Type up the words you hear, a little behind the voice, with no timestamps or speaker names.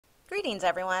Greetings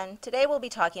everyone. Today we'll be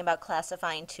talking about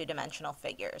classifying two-dimensional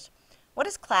figures. What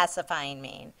does classifying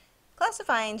mean?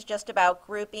 Classifying is just about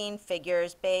grouping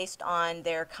figures based on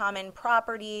their common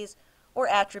properties or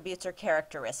attributes or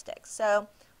characteristics. So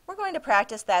we're going to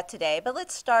practice that today, but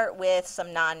let's start with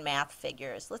some non-math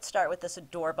figures. Let's start with this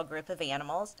adorable group of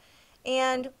animals.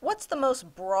 And what's the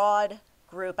most broad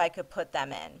group I could put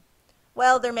them in?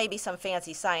 Well, there may be some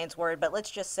fancy science word, but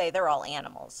let's just say they're all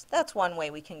animals. That's one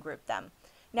way we can group them.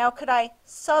 Now, could I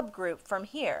subgroup from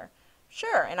here?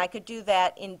 Sure, and I could do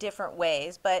that in different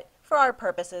ways, but for our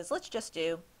purposes, let's just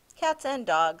do cats and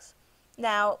dogs.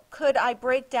 Now, could I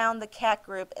break down the cat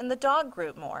group and the dog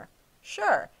group more?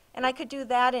 Sure, and I could do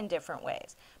that in different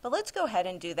ways. But let's go ahead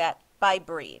and do that by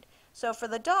breed. So for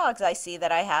the dogs, I see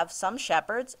that I have some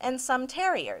shepherds and some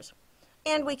terriers.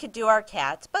 And we could do our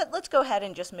cats, but let's go ahead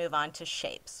and just move on to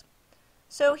shapes.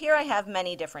 So here I have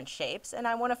many different shapes, and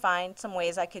I want to find some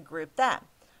ways I could group them.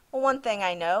 Well, one thing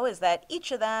I know is that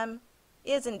each of them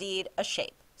is indeed a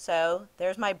shape. So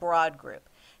there's my broad group.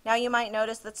 Now you might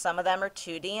notice that some of them are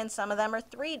 2D and some of them are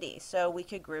 3D, so we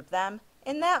could group them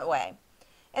in that way.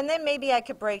 And then maybe I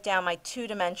could break down my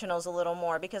two-dimensionals a little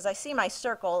more because I see my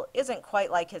circle isn't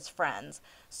quite like his friends.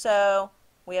 So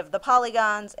we have the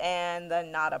polygons and the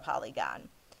not a polygon.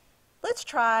 Let's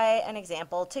try an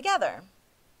example together.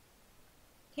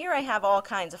 Here I have all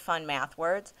kinds of fun math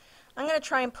words. I'm going to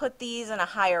try and put these in a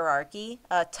hierarchy,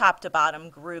 a top to bottom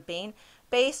grouping,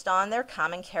 based on their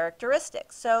common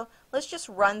characteristics. So let's just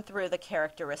run through the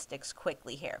characteristics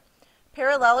quickly here.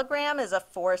 Parallelogram is a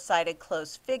four-sided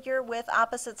closed figure with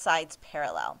opposite sides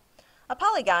parallel. A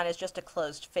polygon is just a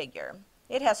closed figure.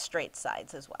 It has straight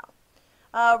sides as well.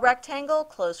 A rectangle,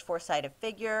 closed four-sided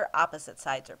figure, opposite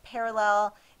sides are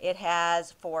parallel. It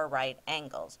has four right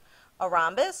angles. A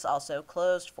rhombus, also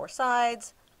closed four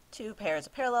sides, two pairs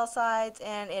of parallel sides,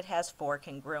 and it has four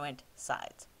congruent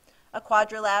sides. A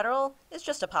quadrilateral is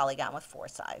just a polygon with four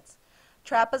sides.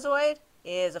 Trapezoid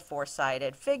is a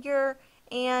four-sided figure,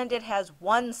 and it has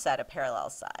one set of parallel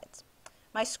sides.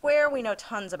 My square, we know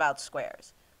tons about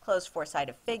squares. Closed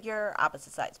four-sided figure,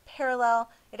 opposite sides parallel.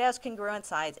 It has congruent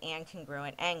sides and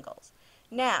congruent angles.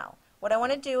 Now, what I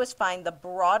want to do is find the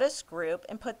broadest group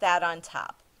and put that on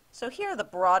top. So here the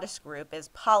broadest group is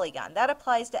polygon. That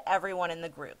applies to everyone in the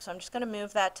group. So I'm just going to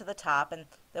move that to the top and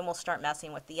then we'll start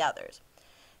messing with the others.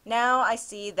 Now I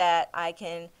see that I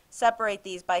can separate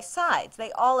these by sides.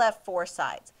 They all have four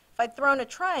sides. If I'd thrown a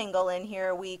triangle in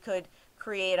here, we could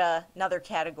create another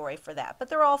category for that. But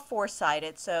they're all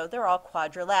four-sided, so they're all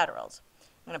quadrilaterals.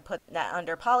 I'm going to put that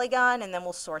under polygon and then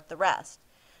we'll sort the rest.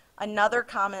 Another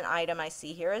common item I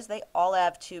see here is they all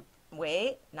have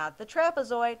not the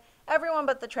trapezoid. Everyone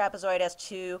but the trapezoid has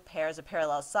two pairs of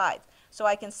parallel sides. So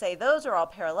I can say those are all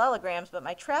parallelograms, but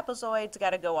my trapezoid's got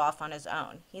to go off on his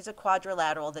own. He's a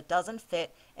quadrilateral that doesn't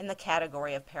fit in the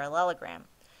category of parallelogram.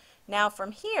 Now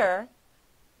from here,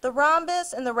 the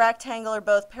rhombus and the rectangle are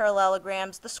both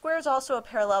parallelograms. The square is also a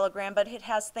parallelogram, but it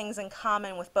has things in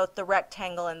common with both the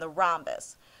rectangle and the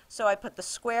rhombus. So I put the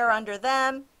square under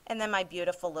them, and then my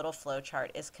beautiful little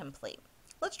flowchart is complete.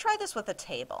 Let's try this with a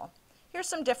table. Here's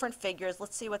some different figures.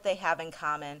 Let's see what they have in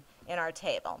common in our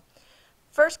table.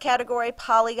 First category,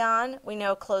 polygon. We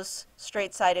know close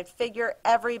straight-sided figure.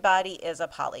 Everybody is a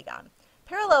polygon.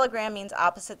 Parallelogram means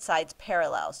opposite sides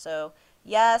parallel. So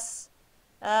yes,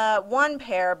 one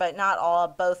pair, but not all,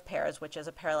 both pairs, which is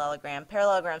a parallelogram.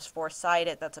 Parallelogram's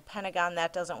four-sided. That's a pentagon.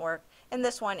 That doesn't work. And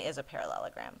this one is a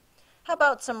parallelogram. How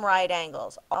about some right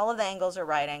angles? All of the angles are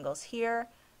right angles here,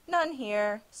 none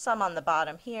here, some on the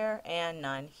bottom here, and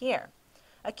none here.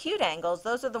 Acute angles,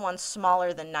 those are the ones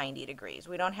smaller than 90 degrees.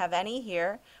 We don't have any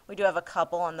here. We do have a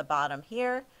couple on the bottom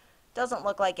here. Doesn't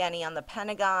look like any on the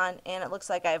pentagon, and it looks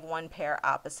like I have one pair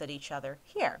opposite each other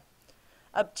here.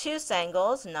 Obtuse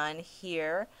angles, none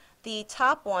here. The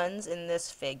top ones in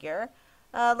this figure,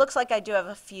 looks like I do have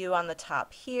a few on the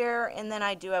top here, and then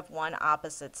I do have one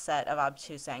opposite set of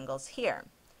obtuse angles here.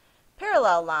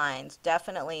 Parallel lines,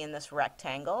 definitely in this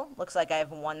rectangle. Looks like I have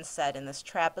one set in this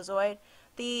trapezoid.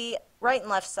 The right and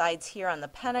left sides here on the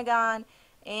pentagon,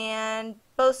 and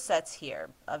both sets here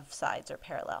of sides are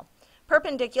parallel.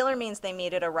 Perpendicular means they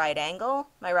meet at a right angle.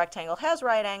 My rectangle has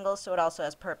right angles, so it also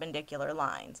has perpendicular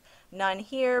lines. None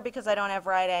here because I don't have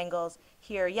right angles.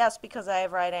 Here, yes, because I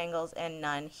have right angles, and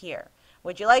none here.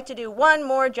 Would you like to do one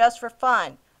more just for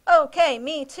fun? Okay,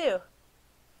 me too.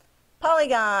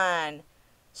 Polygon.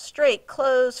 Straight,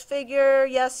 closed figure,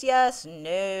 yes, yes,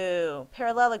 no.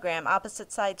 Parallelogram,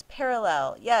 opposite sides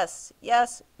parallel, yes,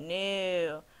 yes,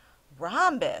 no.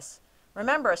 Rhombus.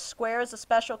 Remember, a square is a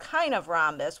special kind of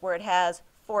rhombus where it has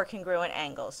four congruent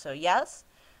angles. So yes,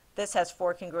 This has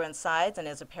 4 congruent sides and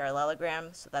is a parallelogram,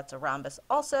 so that's a rhombus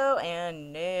also,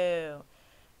 and no.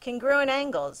 Congruent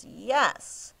angles,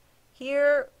 yes.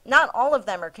 Here, not all of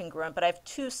them are congruent, but I have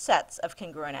 2 sets of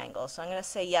congruent angles. So I'm going to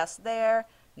say yes there,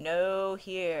 no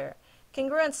here.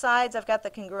 Congruent sides, I've got the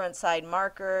congruent side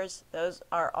markers. Those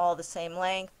are all the same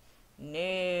length.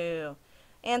 No.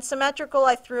 And symmetrical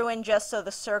I threw in just so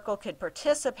the circle could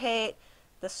participate.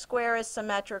 The square is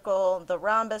symmetrical. The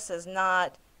rhombus is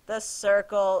not. The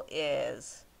circle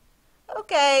is.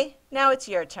 Okay, now it's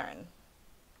your turn.